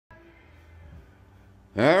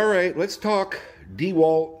All right, let's talk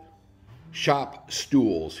DeWalt shop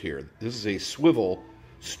stools here. This is a swivel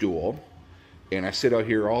stool, and I sit out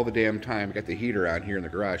here all the damn time. I got the heater on here in the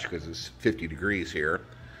garage because it's 50 degrees here.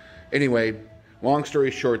 Anyway, long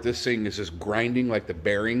story short, this thing is just grinding like the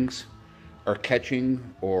bearings are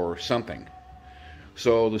catching or something.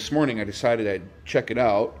 So this morning I decided I'd check it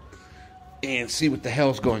out and see what the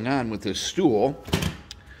hell's going on with this stool.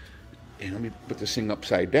 And let me put this thing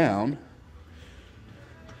upside down.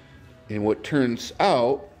 And what turns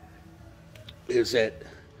out is that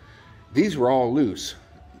these were all loose.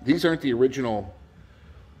 These aren't the original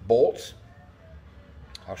bolts.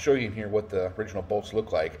 I'll show you in here what the original bolts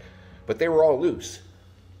look like, but they were all loose.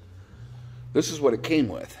 This is what it came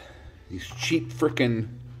with. These cheap frickin',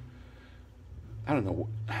 I don't know,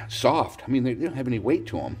 soft. I mean, they don't have any weight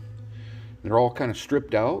to them. They're all kind of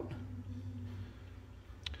stripped out,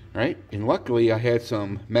 right? And luckily I had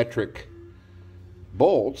some metric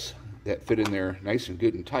bolts that fit in there nice and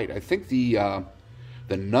good and tight. I think the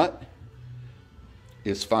nut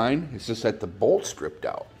is fine. It's just that the bolt stripped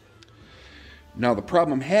out. Now the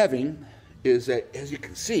problem I'm having is that, as you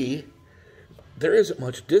can see, there isn't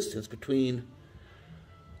much distance between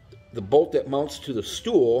the bolt that mounts to the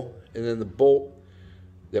stool and then the bolt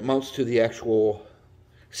that mounts to the actual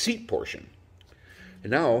seat portion. And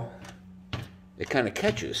now it kind of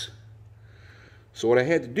catches. So what I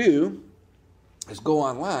had to do is go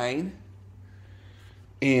online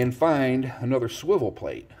and find another swivel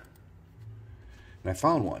plate. And I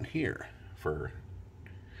found one here for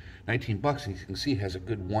 19 bucks, and you can see it has a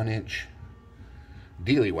good 1-inch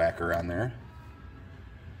dealy whacker on there.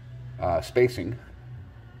 Spacing.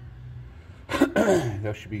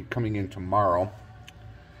 That should be coming in tomorrow.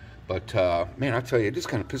 But man, I tell you, it just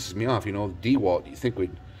kind of pisses me off. You know, DeWalt, you think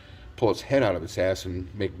would pull its head out of its ass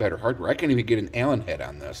and make better hardware. I can't even get an Allen head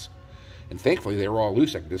on this. And thankfully, they were all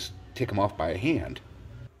loose. I could just take them off by hand.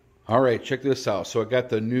 All right, check this out. So I got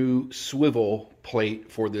the new swivel plate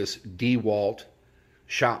for this DeWalt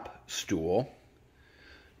shop stool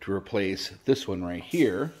to replace this one right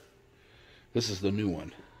here. This is the new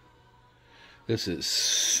one. This is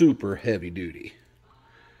super heavy duty.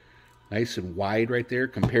 Nice and wide right there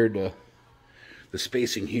compared to the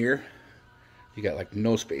spacing here. You got like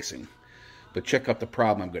no spacing. But check out the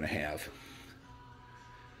problem I'm going to have.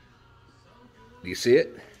 Do you see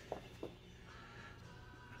it?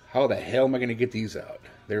 How the hell am I going to get these out?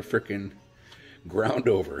 They're freaking ground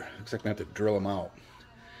over. Looks like I'm going to have to drill them out.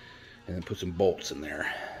 And then put some bolts in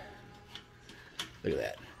there. Look at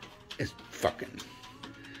that. It's fucking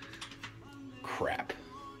crap.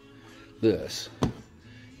 This.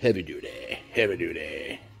 Heavy duty. Heavy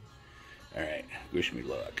duty. Alright. Wish me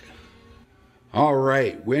luck.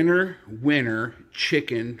 Alright. Winner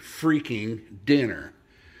chicken freaking dinner.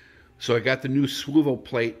 So I got the new swivel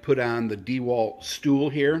plate put on the DeWalt stool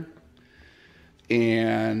here,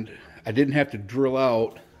 and I didn't have to drill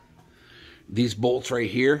out these bolts right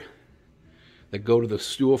here that go to the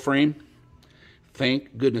stool frame.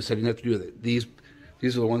 Thank goodness I didn't have to do that. These are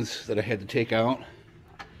the ones that I had to take out.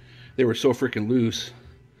 They were so freaking loose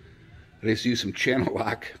that I just used some channel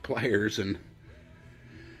lock pliers and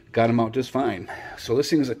got them out just fine. So this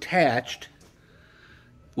thing is attached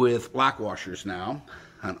with lock washers now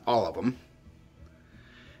on all of them,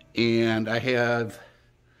 and I have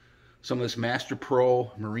some of this Master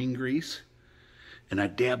Pro marine grease, and I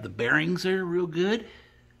dabbed the bearings there real good.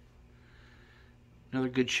 Another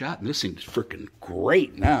good shot, and this thing's freaking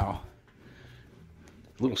great now.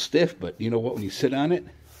 A little stiff, but you know what, when you sit on it,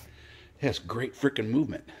 it has great freaking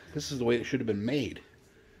movement. This is the way it should have been made.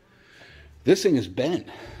 This thing is bent.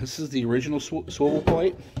 This is the original swivel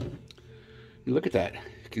plate. You look at that. Can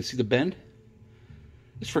you see the bend?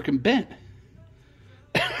 It's freaking bent.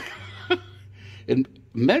 And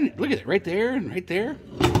man, look at it right there and right there.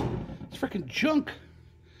 It's freaking junk.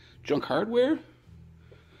 Junk hardware.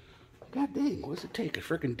 God dang, what does it take? A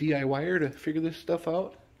freaking DIYer to figure this stuff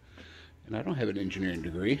out? And I don't have an engineering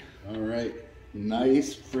degree. All right,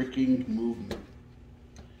 nice freaking movement.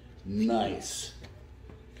 Nice.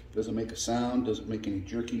 Doesn't make a sound, doesn't make any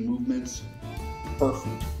jerky movements.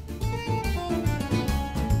 Perfect.